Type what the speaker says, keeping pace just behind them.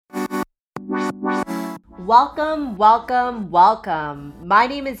Welcome, welcome, welcome. My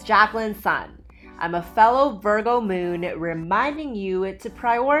name is Jacqueline Sun. I'm a fellow Virgo moon reminding you to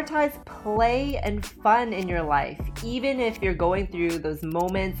prioritize play and fun in your life, even if you're going through those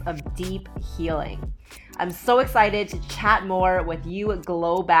moments of deep healing. I'm so excited to chat more with you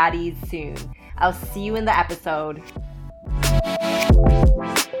Glow Baddies soon. I'll see you in the episode.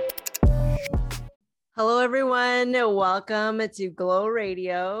 Hello, everyone. Welcome to Glow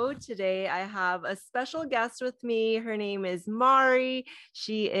Radio. Today, I have a special guest with me. Her name is Mari.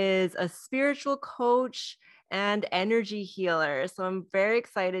 She is a spiritual coach and energy healer. So I'm very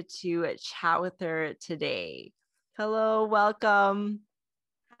excited to chat with her today. Hello, welcome.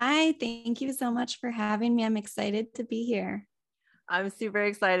 Hi, thank you so much for having me. I'm excited to be here. I'm super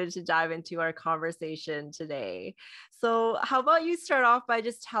excited to dive into our conversation today. So, how about you start off by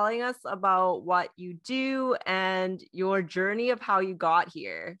just telling us about what you do and your journey of how you got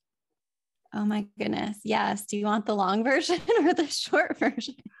here? Oh my goodness. Yes. Do you want the long version or the short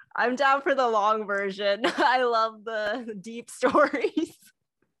version? I'm down for the long version. I love the deep stories.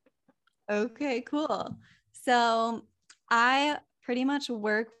 Okay, cool. So I pretty much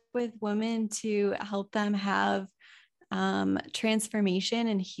work with women to help them have transformation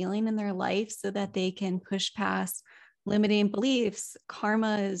and healing in their life so that they can push past limiting beliefs,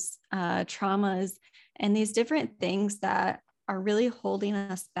 karmas, traumas, and these different things that are really holding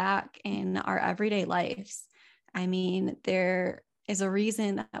us back in our everyday lives. I mean, there is a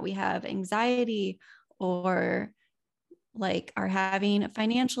reason that we have anxiety or like are having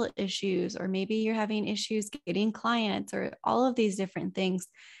financial issues, or maybe you're having issues getting clients, or all of these different things.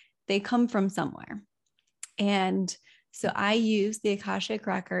 They come from somewhere. And so I use the Akashic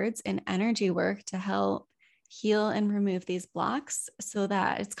Records and energy work to help heal and remove these blocks so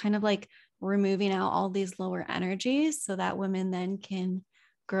that it's kind of like removing out all these lower energies so that women then can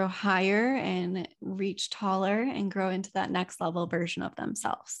grow higher and reach taller and grow into that next level version of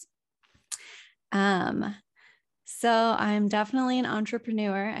themselves. So I'm definitely an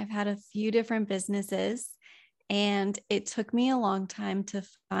entrepreneur. I've had a few different businesses, and it took me a long time to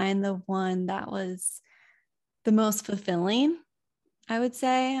find the one that was the most fulfilling, I would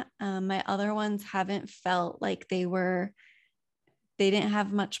say. My other ones haven't felt like they didn't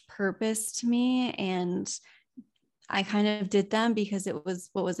have much purpose to me. And I kind of did them because it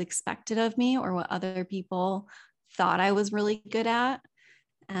was what was expected of me or what other people thought I was really good at.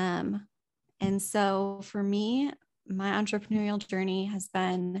 And so for me, my entrepreneurial journey has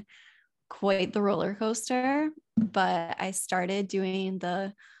been quite the roller coaster, but I started doing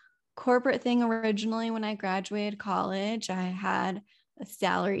the corporate thing originally when I graduated college. I had a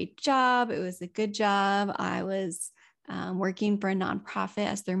salaried job. It was a good job. I was working for a nonprofit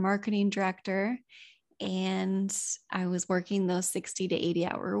as their marketing director. And I was working those 60 to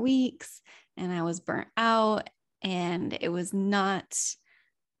 80-hour weeks, and I was burnt out. And it was not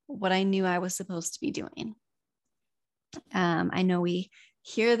what I knew I was supposed to be doing. I know we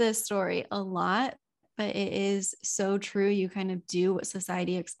hear this story a lot, but it is so true. You kind of do what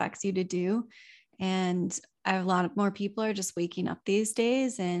society expects you to do. And a lot of more people are just waking up these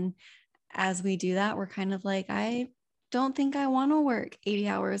days. And as we do that, we're kind of like, I don't think I want to work 80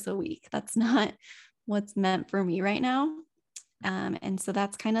 hours a week. That's not what's meant for me right now. And so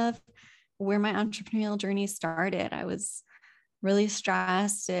that's kind of where my entrepreneurial journey started. I was really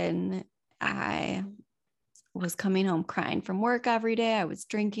stressed, and I was coming home crying from work every day. I was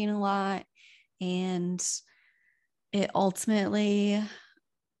drinking a lot, and I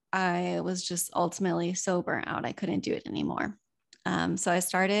was just ultimately so burnt out. I couldn't do it anymore. So I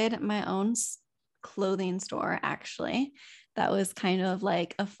started my own clothing store, actually. That was kind of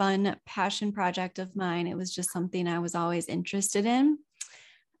like a fun passion project of mine. It was just something I was always interested in.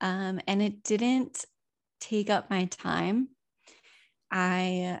 And it didn't take up my time.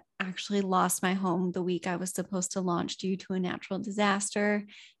 I actually lost my home the week I was supposed to launch due to a natural disaster.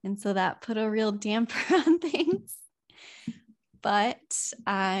 And so that put a real damper on things. But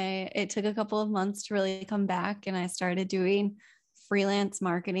it took a couple of months to really come back, and I started doing freelance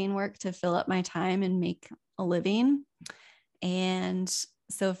marketing work to fill up my time and make a living. And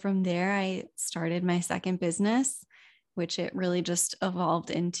so from there, I started my second business, which it really just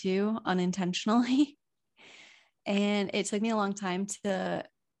evolved into unintentionally. And it took me a long time to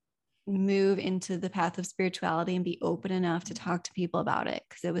move into the path of spirituality and be open enough to talk to people about it,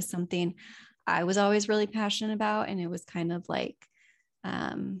 because it was something I was always really passionate about. And it was kind of like,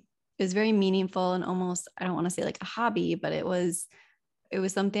 it was very meaningful and almost, I don't want to say like a hobby, but it was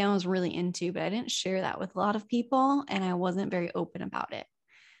something I was really into, but I didn't share that with a lot of people, and I wasn't very open about it.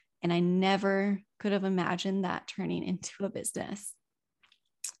 And I never could have imagined that turning into a business.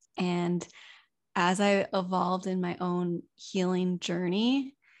 And as I evolved in my own healing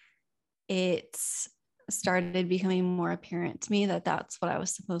journey, it started becoming more apparent to me that that's what I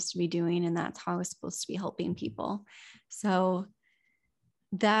was supposed to be doing and that's how I was supposed to be helping people. So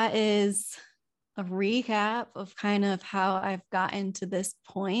that is a recap of kind of how I've gotten to this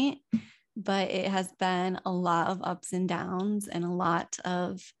point, but it has been a lot of ups and downs and a lot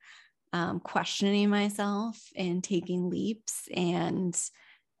of questioning myself and taking leaps. And,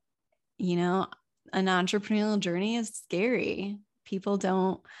 you know, an entrepreneurial journey is scary. People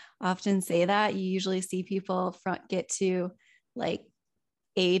don't often say that. You usually see people get to like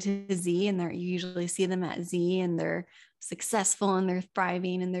A to Z, and you usually see them at Z and they're successful and they're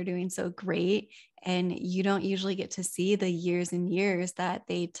thriving and they're doing so great. And you don't usually get to see the years and years that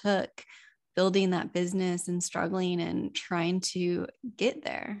they took building that business and struggling and trying to get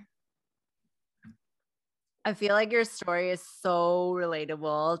there. I feel like your story is so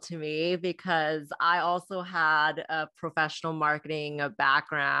relatable to me because I also had a professional marketing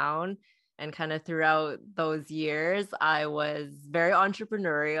background. And kind of throughout those years, I was very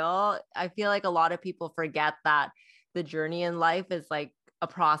entrepreneurial. I feel like a lot of people forget that the journey in life is like a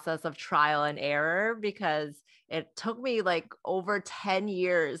process of trial and error, because it took me like over 10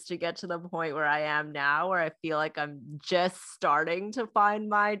 years to get to the point where I am now, where I feel like I'm just starting to find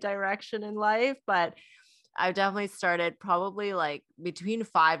my direction in life. But I've definitely started probably like between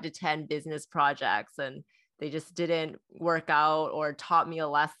 5 to 10 business projects, and they just didn't work out or taught me a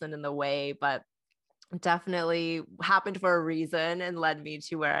lesson in the way, but definitely happened for a reason and led me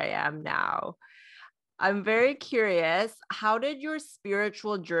to where I am now. I'm very curious, how did your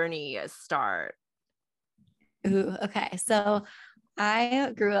spiritual journey start? Ooh, okay. So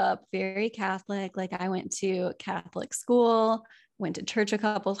I grew up very Catholic. Like I went to Catholic school, went to church a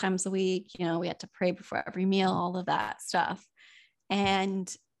couple times a week. You know, we had to pray before every meal, all of that stuff.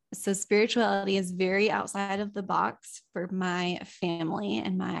 And so spirituality is very outside of the box for my family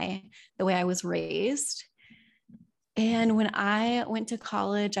and the way I was raised. And when I went to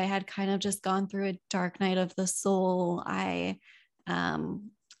college, I had kind of just gone through a dark night of the soul. I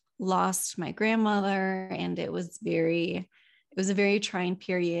lost my grandmother, and it was a very trying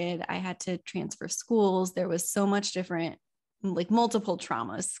period. I had to transfer schools. There was so much different, like multiple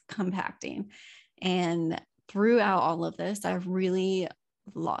traumas compacting. And throughout all of this, I really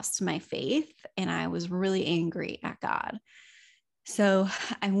lost my faith and I was really angry at God. So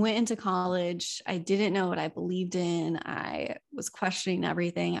I went into college. I didn't know what I believed in. I was questioning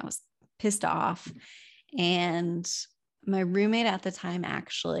everything. I was pissed off. And my roommate at the time,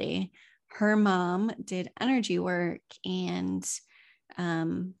 actually, her mom did energy work, and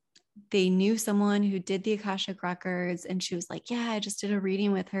they knew someone who did the Akashic records. And she was like, yeah, I just did a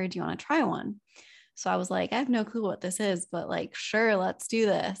reading with her. Do you want to try one? So I was like, I have no clue what this is, but like, sure, let's do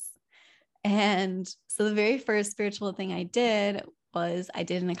this. And so the very first spiritual thing I did was I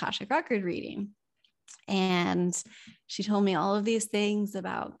did an Akashic record reading. And she told me all of these things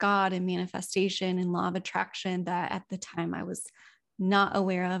about God and manifestation and law of attraction that at the time I was not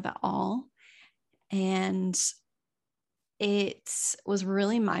aware of at all. And it was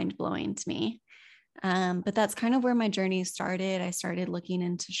really mind blowing to me. But that's kind of where my journey started. I started looking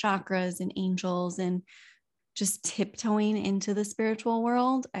into chakras and angels and just tiptoeing into the spiritual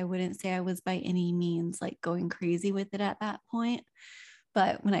world. I wouldn't say I was by any means like going crazy with it at that point.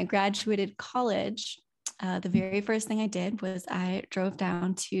 But when I graduated college, the very first thing I did was I drove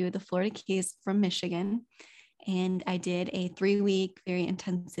down to the Florida Keys from Michigan, and I did a 3-week, very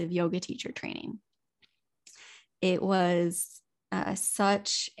intensive yoga teacher training. It was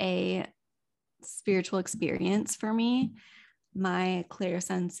such a spiritual experience for me. My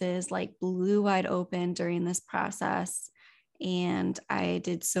clairsenses like blew wide open during this process. And I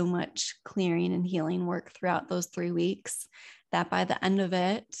did so much clearing and healing work throughout those 3 weeks that by the end of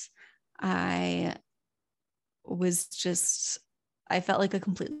it, I felt like a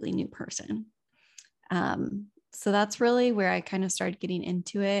completely new person. So that's really where I kind of started getting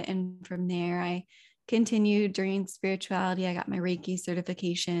into it. And from there, I continued during spirituality. I got my Reiki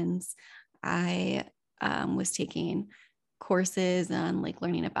certifications. I was taking courses on like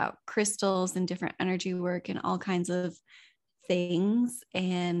learning about crystals and different energy work and all kinds of things.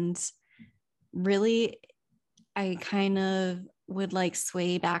 And really, I kind of would like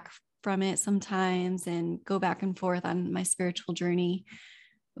sway back from it sometimes and go back and forth on my spiritual journey.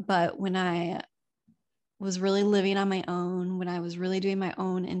 But when I was really living on my own, when I was really doing my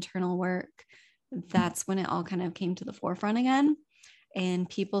own internal work, that's when it all kind of came to the forefront again. And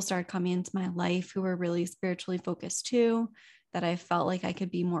people started coming into my life who were really spiritually focused too, that I felt like I could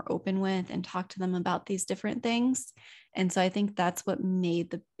be more open with and talk to them about these different things. And so I think that's what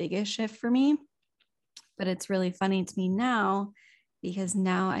made the biggest shift for me. But it's really funny to me now because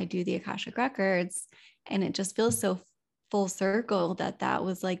now I do the Akashic Records and it just feels so full circle that that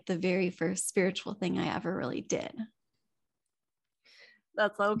was like the very first spiritual thing I ever really did.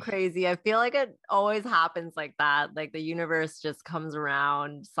 That's so crazy. I feel like it always happens like that. Like the universe just comes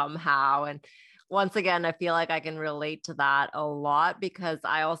around somehow. And once again, I feel like I can relate to that a lot because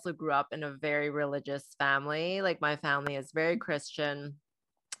I also grew up in a very religious family. Like my family is very Christian.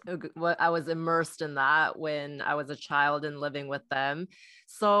 What I was immersed in that when I was a child and living with them.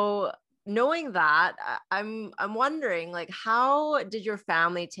 So knowing that, I'm wondering, like, how did your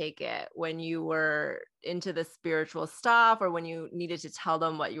family take it when you were into the spiritual stuff or when you needed to tell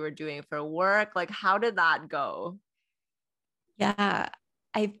them what you were doing for work? Like, how did that go? Yeah,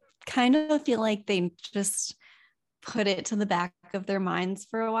 I kind of feel like they just put it to the back of their minds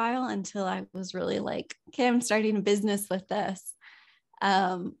for a while until I was really like, okay, I'm starting a business with this.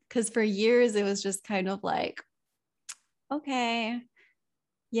 Because for years it was just kind of like, okay,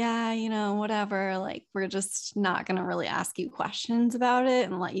 yeah, whatever. Like, we're just not going to really ask you questions about it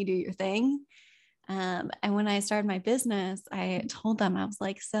and let you do your thing. And when I started my business, I told them, I was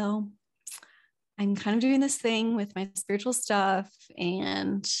like, so I'm kind of doing this thing with my spiritual stuff.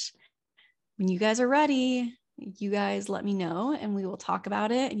 And when you guys are ready, you guys let me know and we will talk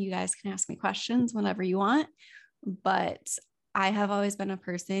about it. And you guys can ask me questions whenever you want. But I have always been a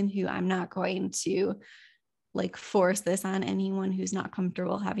person who I'm not going to like force this on anyone who's not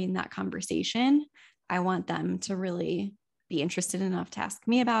comfortable having that conversation. I want them to really be interested enough to ask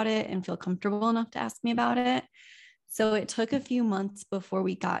me about it and feel comfortable enough to ask me about it. So it took a few months before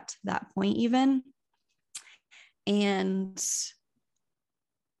we got to that point, even. And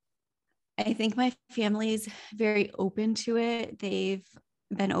I think my family is very open to it. They've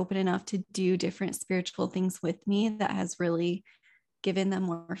been open enough to do different spiritual things with me that has really given them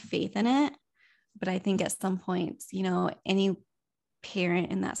more faith in it. But I think at some points, any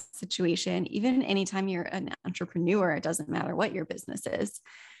parent in that situation, even anytime you're an entrepreneur, it doesn't matter what your business is,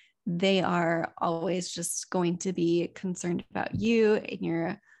 they are always just going to be concerned about you and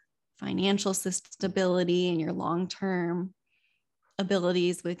your financial stability and your long-term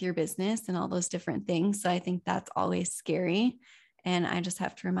abilities with your business and all those different things. So I think that's always scary. And I just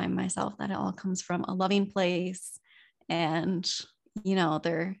have to remind myself that it all comes from a loving place. And,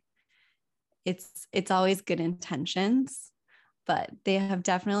 it's always good intentions, but they have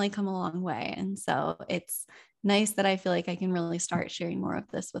definitely come a long way. And so it's nice that I feel like I can really start sharing more of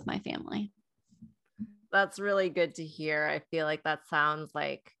this with my family. That's really good to hear. I feel like that sounds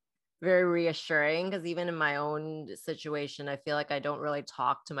like very reassuring because even in my own situation, I feel like I don't really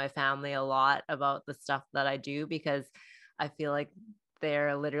talk to my family a lot about the stuff that I do because I feel like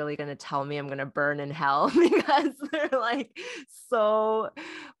they're literally going to tell me I'm going to burn in hell because they're like so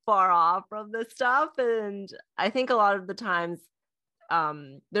far off from this stuff. And I think a lot of the times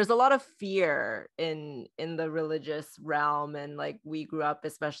there's a lot of fear in the religious realm, and like we grew up,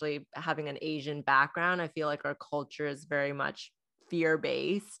 especially having an Asian background, I feel like our culture is very much fear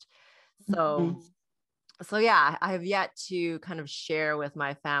based. So Mm-hmm. so yeah, I have yet to kind of share with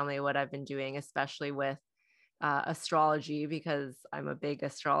my family what I've been doing, especially with astrology, because I'm a big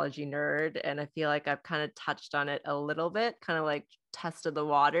astrology nerd and I feel like I've kind of touched on it a little bit, kind of like tested the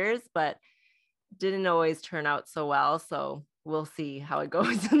waters, but didn't always turn out so well. So we'll see how it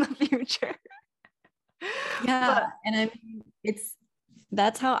goes in the future. Yeah. But And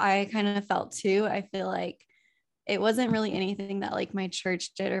that's how I kind of felt too. I feel like it wasn't really anything that like my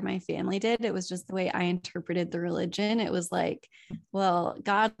church did or my family did. It was just the way I interpreted the religion. It was like, well,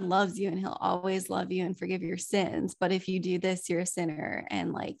 God loves you and he'll always love you and forgive your sins. But if you do this, you're a sinner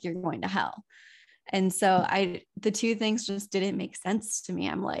and like you're going to hell. And so the two things just didn't make sense to me.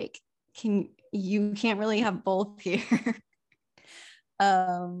 I'm like, you can't really have both here.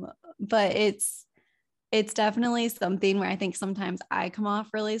 um, but it's definitely something where I think sometimes I come off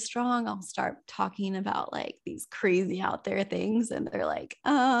really strong. I'll start talking about like these crazy out there things and they're like,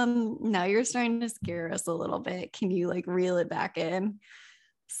 now you're starting to scare us a little bit. Can you like reel it back in?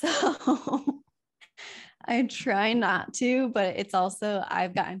 So I try not to, but it's also,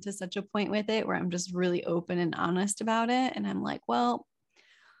 I've gotten to such a point with it where I'm just really open and honest about it. And I'm like, well,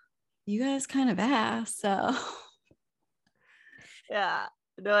 you guys kind of asked. So yeah,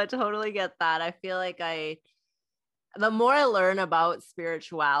 no, I totally get that. I feel like the more I learn about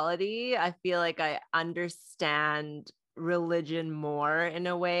spirituality, I feel like I understand religion more in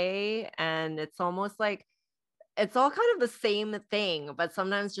a way. And it's almost like it's all kind of the same thing, but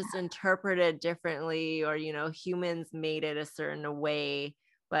sometimes just interpreted differently, or, humans made it a certain way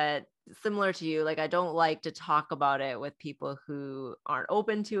but similar to you, like I don't like to talk about it with people who aren't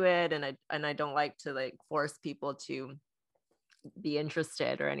open to it, and I don't like to like force people to be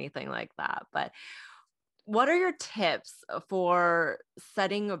interested or anything like that. But what are your tips for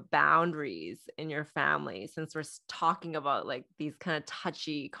setting boundaries in your family, since we're talking about like these kind of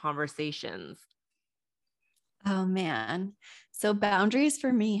touchy conversations? Oh man. So boundaries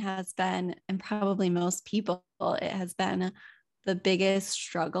for me has been, and probably most people, it has been the biggest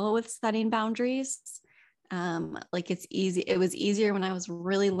struggle with setting boundaries. Like it was easier when I was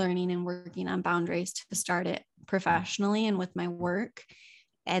really learning and working on boundaries to start it professionally and with my work,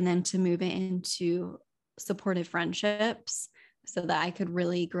 and then to move it into supportive friendships so that I could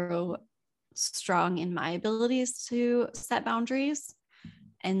really grow strong in my abilities to set boundaries.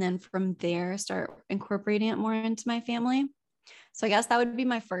 And then from there, start incorporating it more into my family. So I guess that would be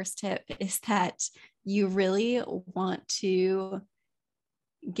my first tip, is that you really want to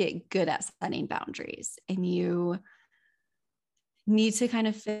get good at setting boundaries, and you need to kind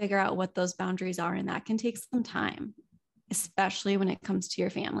of figure out what those boundaries are. And that can take some time, especially when it comes to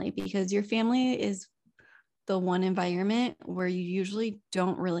your family, because your family is the one environment where you usually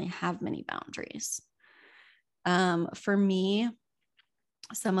don't really have many boundaries. For me,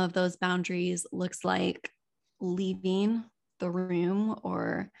 some of those boundaries looks like leaving the room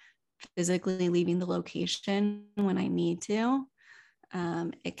or physically leaving the location when I need to.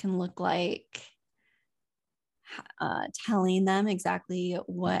 It can look like telling them exactly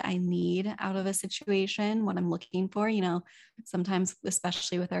what I need out of a situation, what I'm looking for. Sometimes,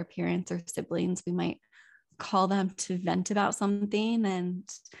 especially with our parents or siblings, we might call them to vent about something, and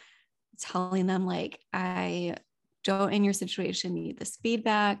telling them, like, I don't, in your situation, need this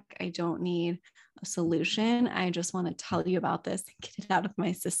feedback. I don't need a solution. I just want to tell you about this and get it out of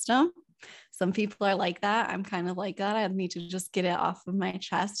my system. Some people are like that. I'm kind of like that. I need to just get it off of my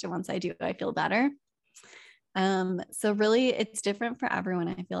chest. And once I do, I feel better. So really it's different for everyone,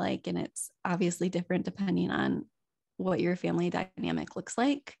 I feel like, and it's obviously different depending on what your family dynamic looks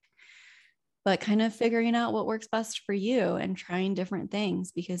like, but kind of figuring out what works best for you and trying different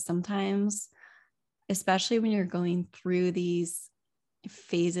things, because sometimes, especially when you're going through these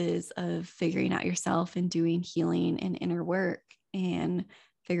phases of figuring out yourself and doing healing and inner work and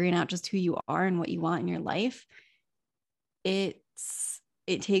figuring out just who you are and what you want in your life, it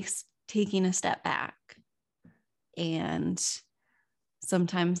takes taking a step back. And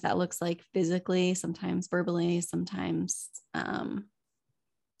sometimes that looks like physically, sometimes verbally, sometimes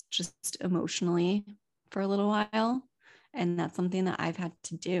just emotionally for a little while. And that's something that I've had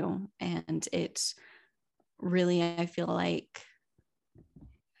to do. And it really, I feel like,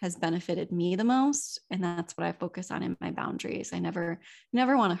 has benefited me the most. And that's what I focus on in my boundaries. I never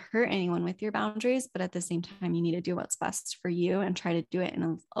want to hurt anyone with your boundaries, but at the same time, you need to do what's best for you and try to do it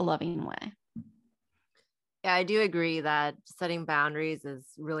in a loving way. Yeah, I do agree that setting boundaries is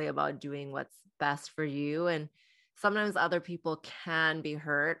really about doing what's best for you. And sometimes other people can be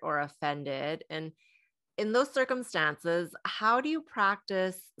hurt or offended. And in those circumstances, how do you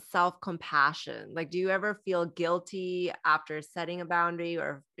practice self-compassion? Like, do you ever feel guilty after setting a boundary,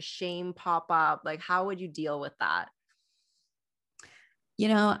 or shame pop up? Like, how would you deal with that?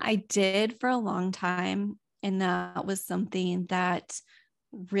 I did for a long time. And that was something that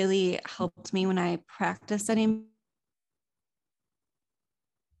really helped me when I practiced setting,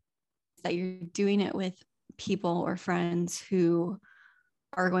 that you're doing it with people or friends who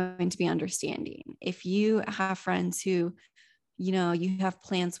are going to be understanding. If you have friends who, you have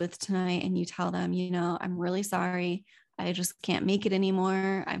plans with tonight, and you tell them, I'm really sorry, I just can't make it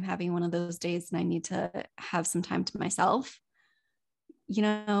anymore. I'm having one of those days and I need to have some time to myself.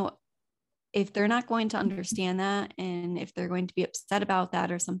 If they're not going to understand that, and if they're going to be upset about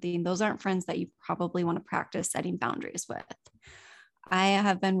that or something, those aren't friends that you probably want to practice setting boundaries with. I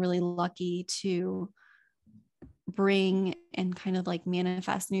have been really lucky to bring and kind of like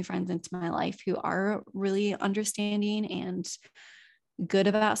manifest new friends into my life who are really understanding and good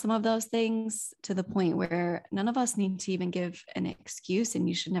about some of those things, to the point where none of us need to even give an excuse, and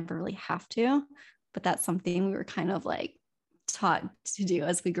you should never really have to. But that's something we were kind of like taught to do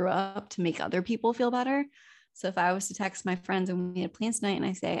as we grew up, to make other people feel better. So if I was to text my friends and we had plans tonight and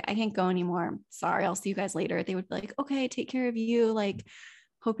I say, I can't go anymore, sorry, I'll see you guys later, they would be like, okay, take care of you. Like,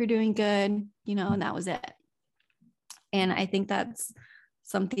 hope you're doing good, and that was it. And I think that's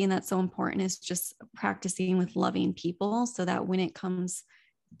something that's so important, is just practicing with loving people, so that when it comes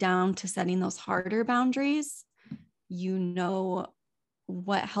down to setting those harder boundaries, you know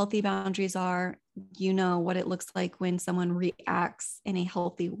what healthy boundaries are. You know what it looks like when someone reacts in a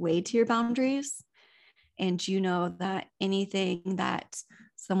healthy way to your boundaries. And you know that anything that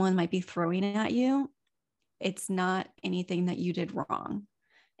someone might be throwing at you, it's not anything that you did wrong.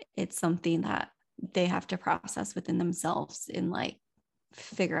 It's something that they have to process within themselves and like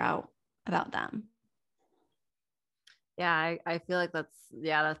figure out about them. Yeah, I feel like that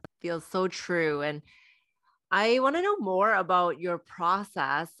feels so true. And I want to know more about your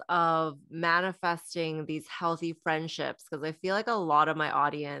process of manifesting these healthy friendships because I feel like a lot of my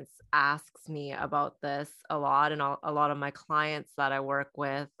audience asks me about this a lot, and a lot of my clients that I work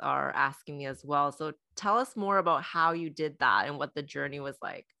with are asking me as well. So tell us more about how you did that and what the journey was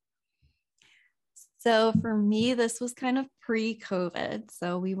like. So for me, this was kind of pre-COVID.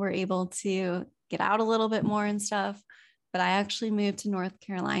 So we were able to get out a little bit more and stuff. But I actually moved to North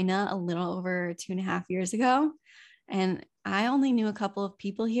Carolina a little over 2.5 years ago. And I only knew a couple of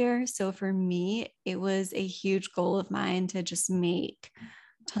people here. So for me, it was a huge goal of mine to just make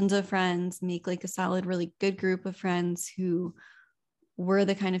tons of friends, make like a solid, really good group of friends who were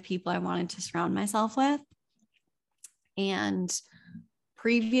the kind of people I wanted to surround myself with. And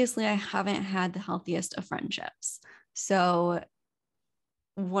previously, I haven't had the healthiest of friendships. So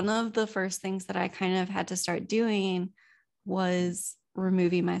one of the first things that I kind of had to start doing was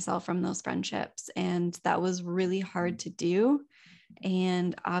removing myself from those friendships. And that was really hard to do.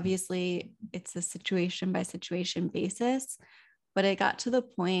 And obviously, it's a situation by situation basis. But it got to the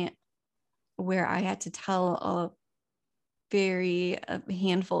point where I had to tell a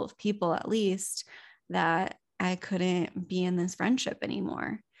handful of people at least that I couldn't be in this friendship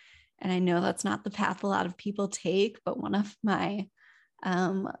anymore. And I know that's not the path a lot of people take, but one of my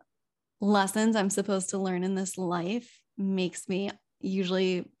lessons I'm supposed to learn in this life makes me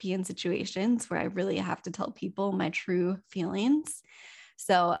usually be in situations where I really have to tell people my true feelings.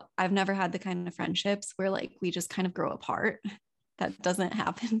 So I've never had the kind of friendships where like we just kind of grow apart. That doesn't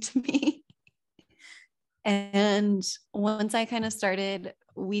happen to me. And once I kind of started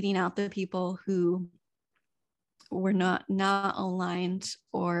weeding out the people who were not aligned,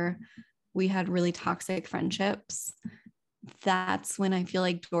 or we had really toxic friendships, that's when I feel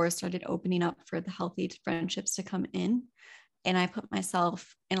like doors started opening up for the healthy friendships to come in. And I put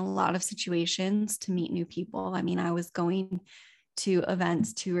myself in a lot of situations to meet new people. I mean, I was going to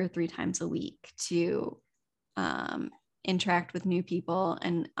events 2 or 3 times a week to interact with new people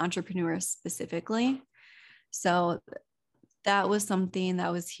and entrepreneurs specifically. So that was something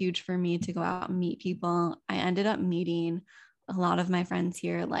that was huge for me, to go out and meet people. I ended up meeting a lot of my friends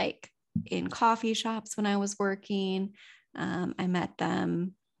here, like in coffee shops when I was working. I met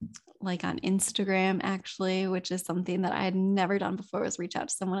them like on Instagram, actually, which is something that I had never done before, was reach out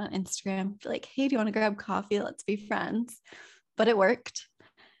to someone on Instagram, be like, hey, do you want to grab coffee? Let's be friends. But it worked.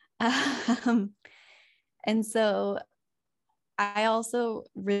 And so I also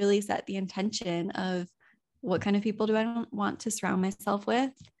really set the intention of, what kind of people do I want to surround myself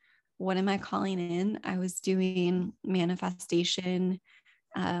with? What am I calling in? I was doing manifestation.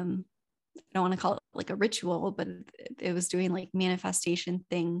 I don't want to call it like a ritual, but it was doing like manifestation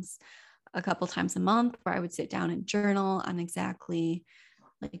things a couple times a month, where I would sit down and journal on exactly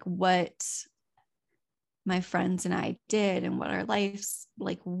like what my friends and I did and what our lives,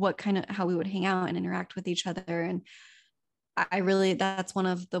 like what kind of, how we would hang out and interact with each other. And I really, that's one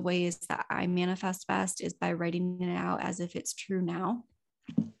of the ways that I manifest best, is by writing it out as if it's true now.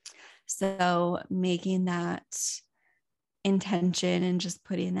 So making that intention and just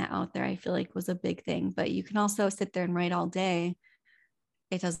putting that out there, I feel like was a big thing. But you can also sit there and write all day.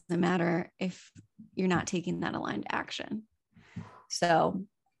 It doesn't matter if you're not taking that aligned action. So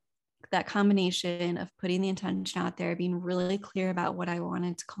that combination of putting the intention out there, being really clear about what I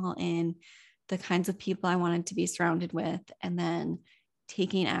wanted to call in, the kinds of people I wanted to be surrounded with, and then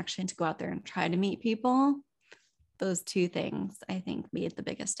taking action to go out there and try to meet people. Those 2 things, I think, made the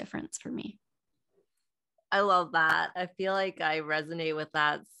biggest difference for me. I love that. I feel like I resonate with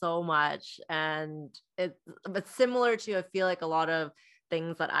that so much. And it's similar to, I feel like a lot of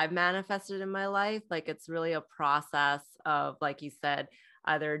things that I've manifested in my life. Like it's really a process of, like you said,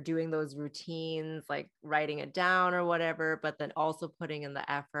 either doing those routines, like writing it down or whatever, but then also putting in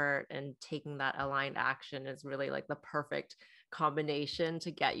the effort and taking that aligned action is really like the perfect combination to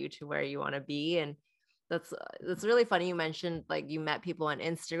get you to where you want to be. And that's really funny. You mentioned like you met people on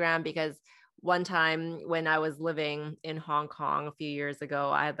Instagram, because one time when I was living in Hong Kong a few years ago,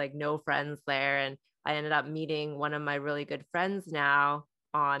 I had like no friends there. And I ended up meeting one of my really good friends now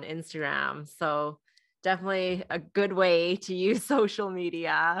on Instagram. So definitely a good way to use social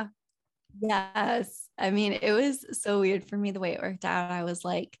media. Yes. I mean, it was so weird for me the way it worked out. I was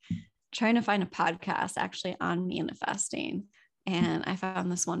like trying to find a podcast actually on manifesting. And I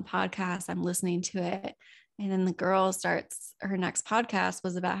found this one podcast, I'm listening to it. And then the girl starts, her next podcast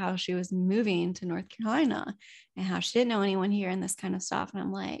was about how she was moving to North Carolina and how she didn't know anyone here and this kind of stuff. And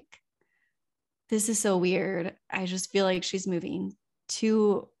I'm like, this is so weird. I just feel like she's moving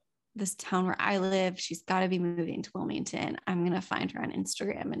to this town where I live. She's got to be moving to Wilmington. I'm going to find her on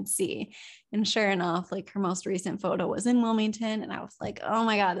Instagram and see. And sure enough, like her most recent photo was in Wilmington. And I was like, oh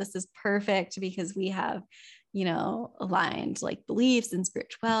my God, this is perfect because we have, aligned like beliefs and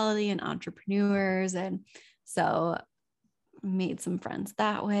spirituality and entrepreneurs. And so made some friends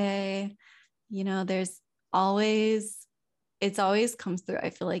that way. There's always, it's always comes through, I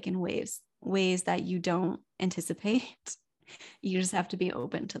feel like in ways that you don't anticipate. You just have to be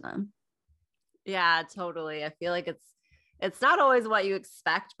open to them. Yeah, totally. I feel like it's not always what you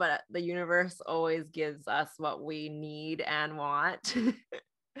expect, but the universe always gives us what we need and want.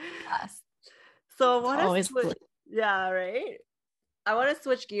 Yes. So I want Always. yeah, right. I want to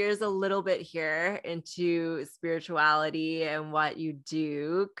switch gears a little bit here into spirituality and what you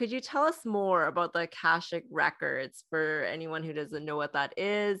do. Could you tell us more about the Akashic Records for anyone who doesn't know what that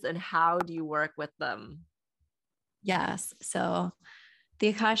is, and how do you work with them? Yes. So the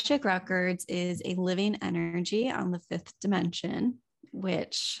Akashic Records is a living energy on the fifth dimension,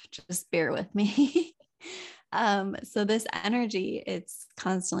 which just bear with me. So this energy, it's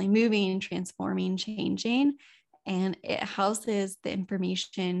constantly moving, transforming, changing, and it houses the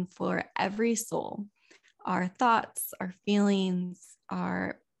information for every soul, our thoughts, our feelings,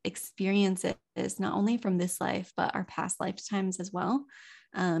 our experiences, not only from this life, but our past lifetimes as well,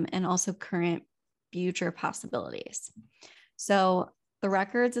 and also current future possibilities. So the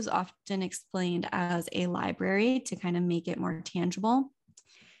records is often explained as a library to kind of make it more tangible,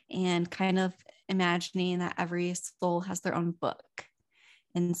 and kind of imagining that every soul has their own book.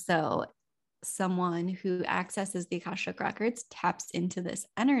 And so someone who accesses the Akashic Records taps into this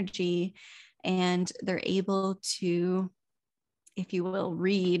energy, and they're able to, if you will,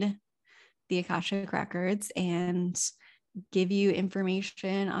 read the Akashic Records and give you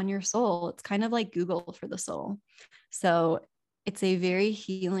information on your soul. It's kind of like Google for the soul. So it's a very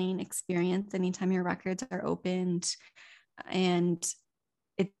healing experience anytime your records are opened. And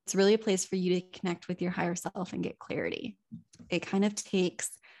it's really a place for you to connect with your higher self and get clarity. It kind of takes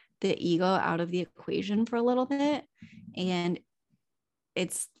the ego out of the equation for a little bit. And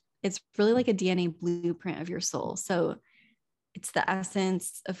it's really like a DNA blueprint of your soul. So it's the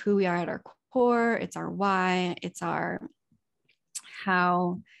essence of who we are at our core. It's our why. It's our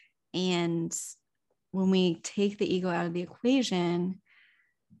how. And when we take the ego out of the equation,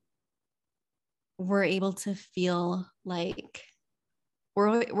 we're able to feel like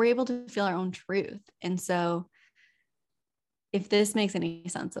we're able to feel our own truth. And so if this makes any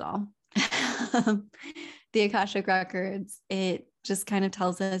sense at all, the Akashic Records, it just kind of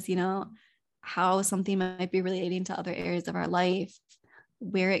tells us, how something might be relating to other areas of our life,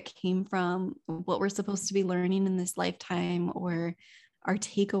 where it came from, what we're supposed to be learning in this lifetime, or our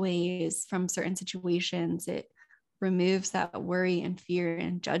takeaways from certain situations. It removes that worry and fear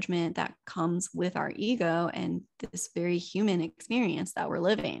and judgment that comes with our ego and this very human experience that we're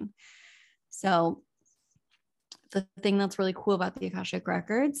living. So the thing that's really cool about the Akashic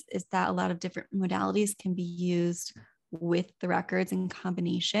Records is that a lot of different modalities can be used with the records in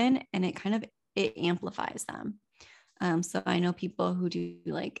combination, and it amplifies them. So I know people who do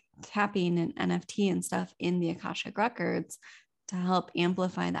like tapping and NFT and stuff in the Akashic Records to help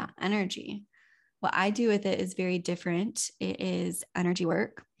amplify that energy. What I do with it is very different. It is energy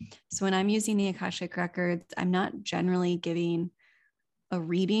work. So when I'm using the Akashic Records, I'm not generally giving a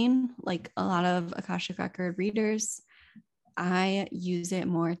reading like a lot of Akashic Record readers. I use it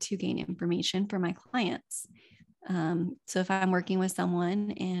more to gain information for my clients. So if I'm working with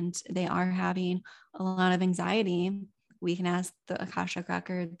someone and they are having a lot of anxiety, we can ask the Akashic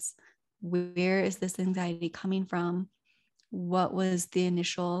Records, where is this anxiety coming from? What was the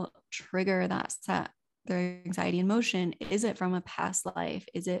initial trigger that set their anxiety in motion? Is it from a past life?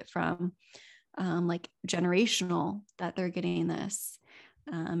 Is it from like generational that they're getting this?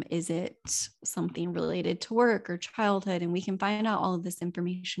 Is it something related to work or childhood? And we can find out all of this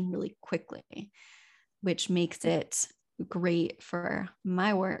information really quickly, which makes it great for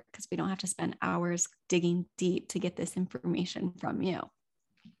my work because we don't have to spend hours digging deep to get this information from you.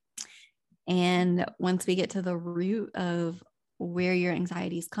 And once we get to the root of where your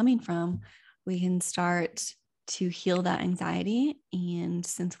anxiety is coming from, we can start to heal that anxiety. And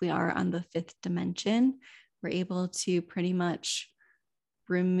since we are on the fifth dimension, we're able to pretty much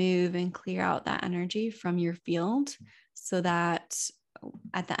remove and clear out that energy from your field so that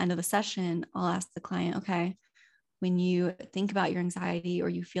at the end of the session, I'll ask the client, okay, when you think about your anxiety or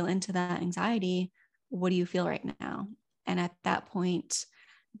you feel into that anxiety, what do you feel right now? And at that point,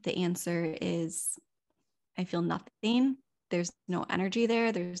 the answer is, I feel nothing. There's no energy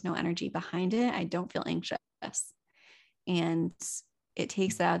there. There's no energy behind it. I don't feel anxious. And it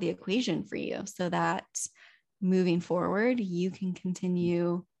takes it out of the equation for you so that moving forward, you can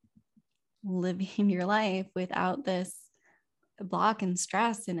continue living your life without this block and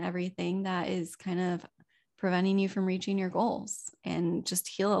stress and everything that is kind of preventing you from reaching your goals, and just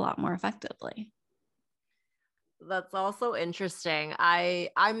heal a lot more effectively. That's also interesting.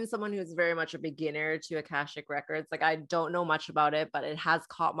 I'm someone who's very much a beginner to Akashic Records. Like, I don't know much about it, but it has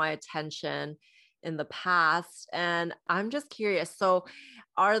caught my attention in the past. And I'm just curious. So,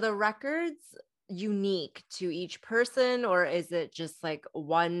 are the records unique to each person, or is it just like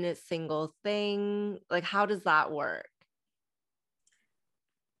one single thing? Like, how does that work?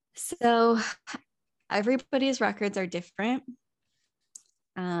 So everybody's records are different.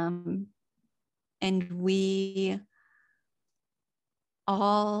 And we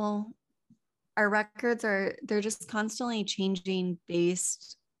all, our records they're just constantly changing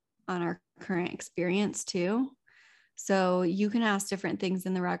based on our current experience too. So you can ask different things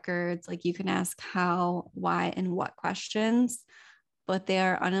in the records, like you can ask how, why, and what questions, but they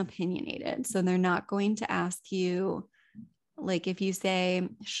are unopinionated. So they're not going to ask you, like if you say,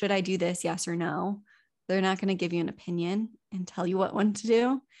 should I do this, yes or no, they're not going to give you an opinion and tell you what one to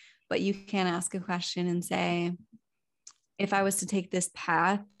do. But you can ask a question and say, if I was to take this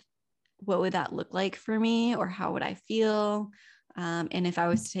path, what would that look like for me? Or how would I feel? And if I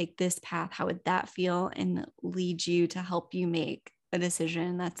was to take this path, how would that feel? And lead you to help you make a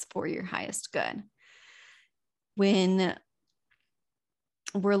decision that's for your highest good. When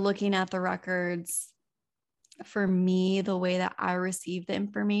we're looking at the records, for me, the way that I receive the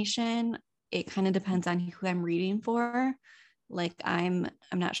information, it kind of depends on who I'm reading for. Like I'm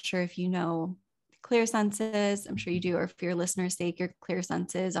not sure if you know clear senses. I'm sure you do, or if your listeners say your clear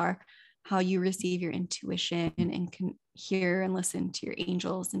senses are how you receive your intuition and can hear and listen to your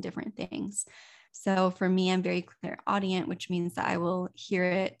angels and different things. So for me, I'm very clairaudient, which means that I will hear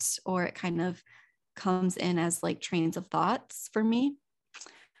it, or it kind of comes in as like trains of thoughts for me.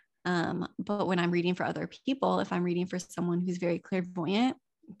 But when I'm reading for other people, if I'm reading for someone who's very clairvoyant,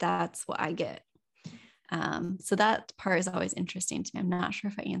 that's what I get. So that part is always interesting to me. I'm not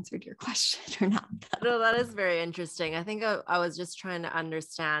sure if I answered your question or not, though. No, that is very interesting. I think I was just trying to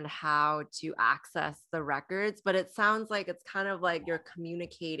understand how to access the records, but it sounds like it's kind of like you're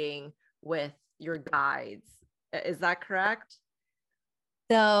communicating with your guides. Is that correct?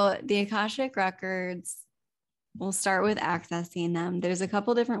 So the Akashic Records, we'll start with accessing them. There's a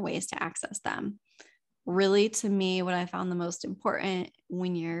couple different ways to access them. Really, to me, what I found the most important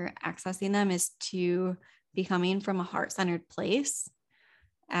when you're accessing them is to be coming from a heart-centered place.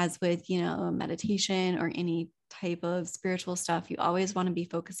 As with, meditation or any type of spiritual stuff, you always want to be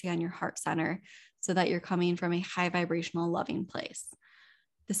focusing on your heart center so that you're coming from a high vibrational, loving place.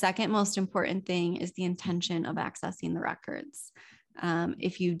 The second most important thing is the intention of accessing the records.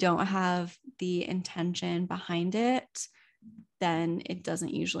 If you don't have the intention behind it, then it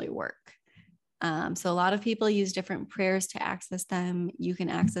doesn't usually work. So a lot of people use different prayers to access them. You can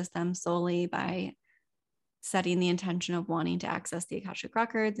access them solely by setting the intention of wanting to access the Akashic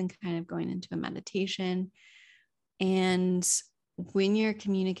Records and kind of going into a meditation. And when you're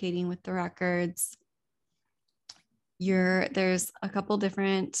communicating with the records, there's a couple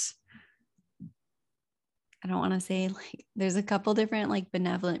different, I don't want to say like, there's a couple different like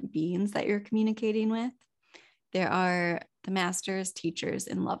benevolent beings that you're communicating with. There are the masters, teachers,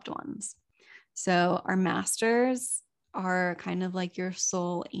 and loved ones. So our masters are kind of like your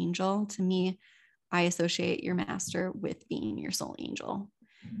soul angel. To me, I associate your master with being your soul angel.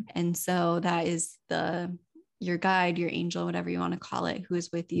 And so that is your guide, your angel, whatever you want to call it, who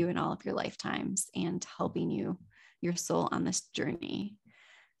is with you in all of your lifetimes and helping you, your soul, on this journey.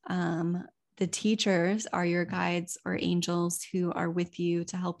 The teachers are your guides or angels who are with you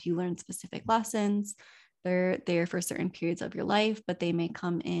to help you learn specific lessons. They're there for certain periods of your life, but they may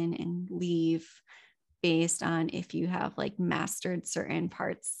come in and leave based on if you have like mastered certain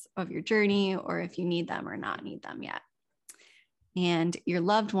parts of your journey or if you need them or not need them yet. And your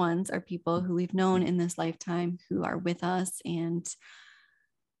loved ones are people who we've known in this lifetime who are with us and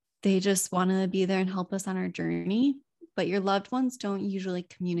they just want to be there and help us on our journey. But your loved ones don't usually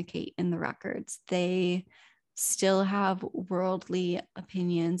communicate in the records. They still have worldly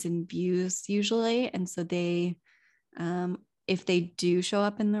opinions and views usually. And so if they do show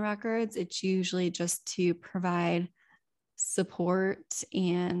up in the records, it's usually just to provide support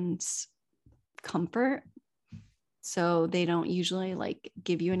and comfort. So they don't usually like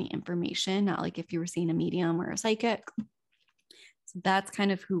give you any information, not like if you were seeing a medium or a psychic. So that's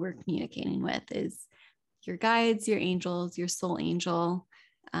kind of who we're communicating with, is your guides, your angels, your soul angel,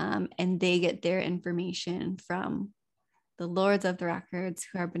 and they get their information from the lords of the records,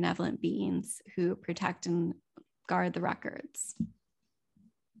 who are benevolent beings who protect and guard the records.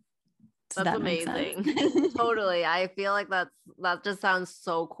 Does That's that make sense? amazing. Totally. I feel like that just sounds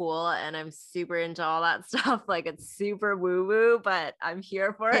so cool, and I'm super into all that stuff. Like, it's super woo woo, but I'm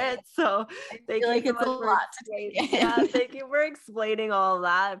here for it. So thank you so much for explaining. Yeah, thank you for explaining all of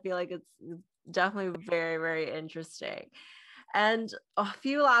that. I feel like it's definitely very, very interesting. And a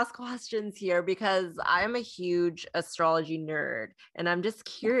few last questions here, because I'm a huge astrology nerd, and I'm just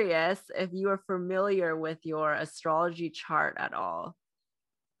curious if you are familiar with your astrology chart at all.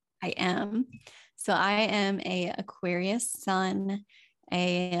 I am. So I am a Aquarius sun,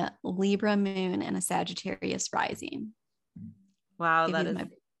 a Libra moon, and a Sagittarius rising. Wow,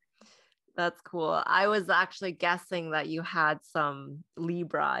 that's cool. I was actually guessing that you had some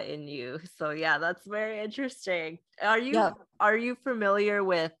Libra in you. So yeah, that's very interesting. Are you familiar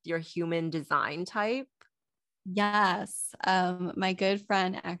with your human design type? Yes. My good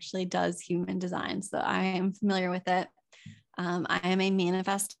friend actually does human design, so I am familiar with it. I am a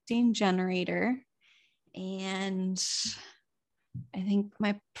manifesting generator, and I think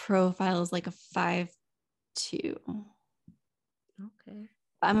my profile is like a 5'2". Okay.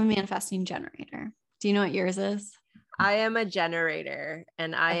 I'm a manifesting generator. Do you know what yours is? I am a generator,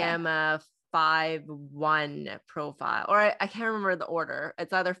 and I am a 5'1" profile, or I can't remember the order.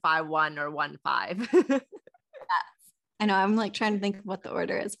 It's either 5'1" or 1'5". I know, I'm like trying to think of what the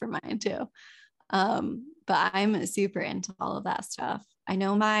order is for mine too. But I'm super into all of that stuff. I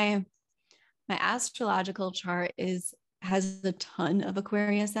know my astrological chart has a ton of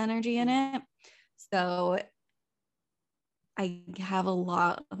Aquarius energy in it. So I have a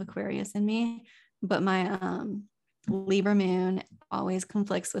lot of Aquarius in me, but my Libra moon always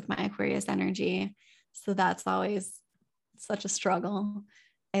conflicts with my Aquarius energy. So that's always such a struggle.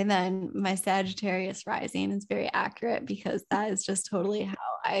 And then my Sagittarius rising is very accurate, because that is just totally how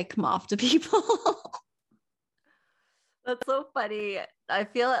I come off to people. That's so funny. I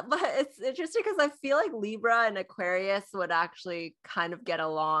feel it, but it's interesting because I feel like Libra and Aquarius would actually kind of get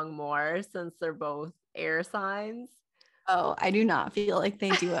along more, since they're both air signs. Oh, I do not feel like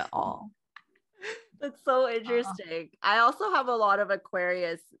they do at all. That's so interesting. I also have a lot of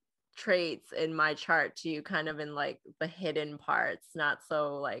Aquarius traits in my chart too, kind of in like the hidden parts, not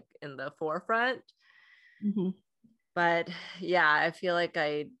so like in the forefront. Mm-hmm. But yeah, I feel like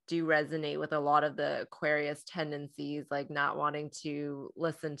I do resonate with a lot of the Aquarius tendencies, like not wanting to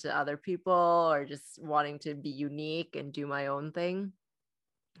listen to other people or just wanting to be unique and do my own thing.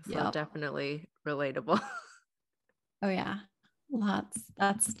 So Yep. definitely relatable. Oh yeah.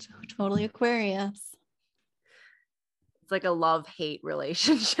 That's totally Aquarius. It's like a love-hate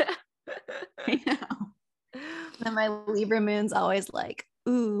relationship. I know. And my Libra moon's always like,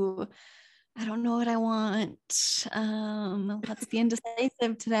 ooh, I don't know what I want. Let's be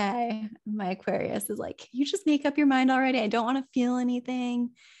indecisive today. My Aquarius is like, you just make up your mind already. I don't want to feel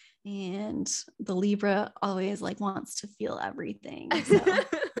anything. And the Libra always like wants to feel everything. So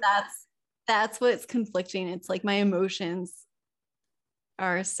that's what's conflicting. It's like my emotions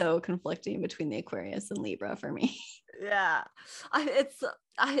are so conflicting between the Aquarius and Libra for me. Yeah. I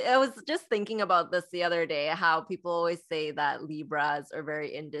was just thinking about this the other day, how people always say that Libras are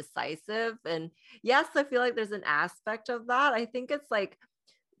very indecisive. And yes, I feel like there's an aspect of that. I think it's like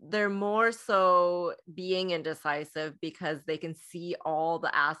they're more so being indecisive because they can see all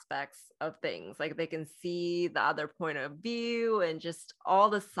the aspects of things. Like they can see the other point of view and just all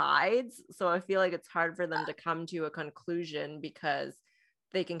the sides. So I feel like it's hard for them to come to a conclusion, because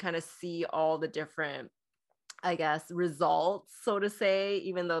they can kind of see all the different, I guess, results, so to say,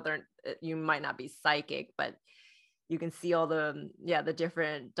 even though you might not be psychic, but you can see all the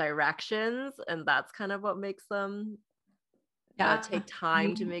different directions. And that's kind of what makes them take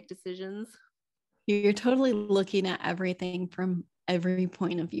time to make decisions. You're totally looking at everything from every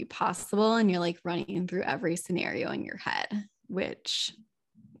point of view possible, and you're like running through every scenario in your head, which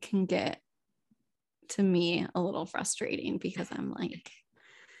can get, to me, a little frustrating, because I'm like,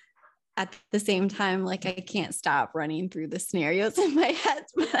 at the same time, like I can't stop running through the scenarios in my head,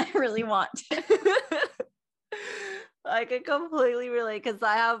 but I really want to. I can completely relate, because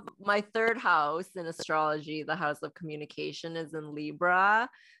I have my third house in astrology, the house of communication, is in Libra.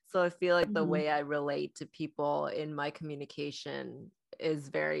 So I feel like the way I relate to people in my communication is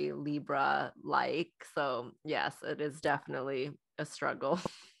very Libra like. So yes, it is definitely a struggle.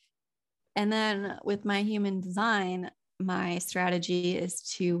 And then with my human design, my strategy is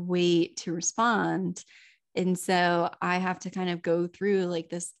to wait to respond. And so I have to kind of go through like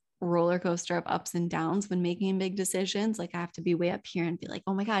this roller coaster of ups and downs when making big decisions. Like I have to be way up here and be like,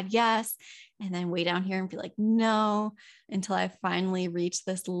 oh my God, yes. And then way down here and be like, no, until I finally reach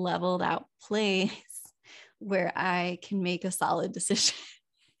this leveled out place where I can make a solid decision.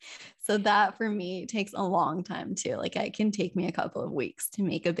 So that for me takes a long time too. Like it can take me a couple of weeks to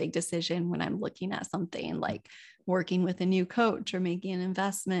make a big decision when I'm looking at something like working with a new coach or making an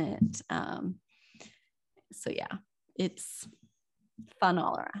investment. So yeah, it's fun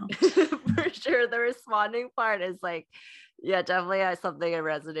all around. For sure. The responding part is like, yeah, definitely something I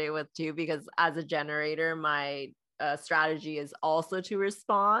resonate with too, because as a generator, my strategy is also to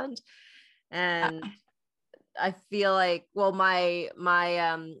respond. And I feel like, well, my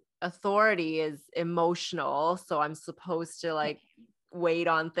authority is emotional. So I'm supposed to like wait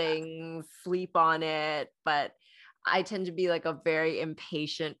on things, sleep on it. But I tend to be like a very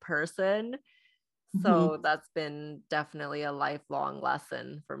impatient person. So that's been definitely a lifelong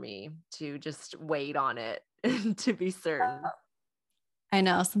lesson for me to just wait on it to be certain. I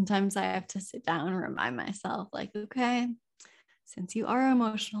know sometimes I have to sit down and remind myself, like, okay, since you are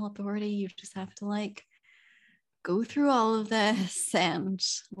emotional authority, you just have to like go through all of this and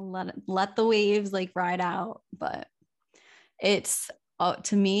let the waves like ride out. But it's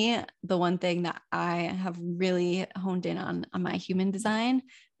to me, the one thing that I have really honed in on my human design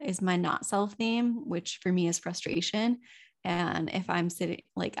is my not self theme, which for me is frustration. And if I'm sitting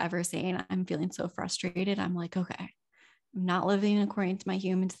like ever saying I'm feeling so frustrated, I'm like, okay, I'm not living according to my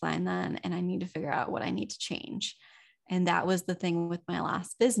human design then, and I need to figure out what I need to change. And that was the thing with my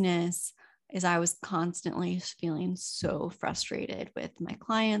last business is I was constantly feeling so frustrated with my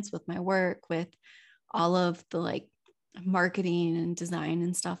clients, with my work, with all of the like marketing and design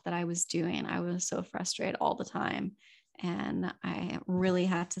and stuff that I was doing. I was so frustrated all the time. And I really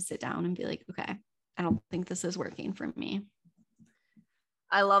had to sit down and be like, okay, I don't think this is working for me.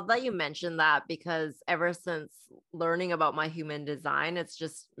 I love that you mentioned that, because ever since learning about my human design, it's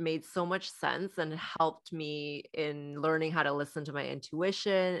just made so much sense and helped me in learning how to listen to my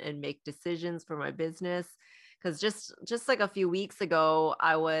intuition and make decisions for my business. Because just like a few weeks ago,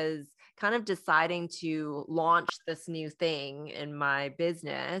 I was kind of deciding to launch this new thing in my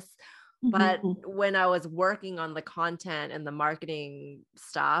business. But when I was working on the content and the marketing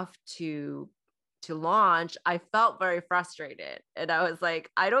stuff to launch, I felt very frustrated. And I was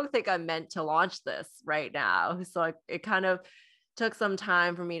like, I don't think I'm meant to launch this right now. So it kind of took some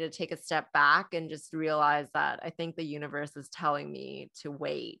time for me to take a step back and just realize that I think the universe is telling me to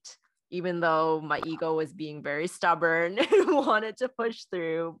wait, even though my ego was being very stubborn and wanted to push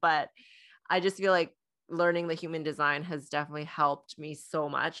through. But I just feel like learning the human design has definitely helped me so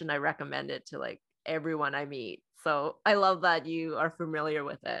much. And I recommend it to like everyone I meet. So I love that you are familiar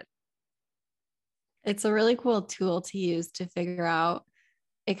with it. It's a really cool tool to use to figure out.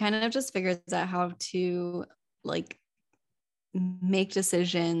 It kind of just figures out how to like make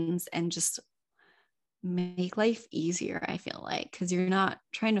decisions and just make life easier, I feel like, because you're not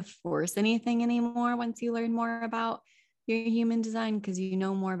trying to force anything anymore once you learn more about your human design, because you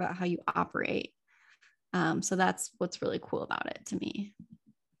know more about how you operate. So that's what's really cool about it to me.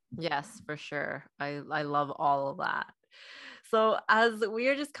 Yes, for sure. I love all of that. So, as we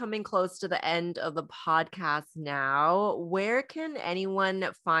are just coming close to the end of the podcast now, where can anyone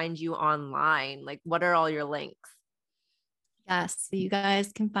find you online? Like, what are all your links? Yes. So, you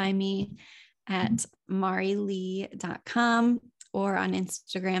guys can find me at marileigh.com or on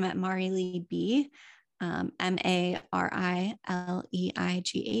Instagram at marileighb,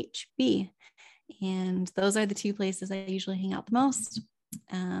 MARILEIGHB. And those are the two places I usually hang out the most.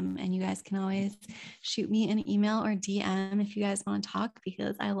 And you guys can always shoot me an email or DM if you guys want to talk,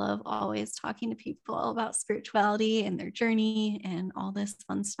 because I love always talking to people about spirituality and their journey and all this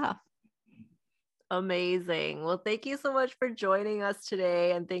fun stuff. Amazing. Well, thank you so much for joining us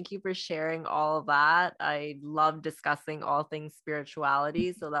today. And thank you for sharing all of that. I love discussing all things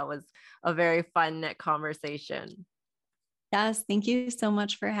spirituality. So that was a very fun conversation. Yes. Thank you so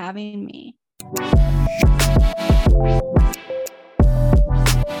much for having me.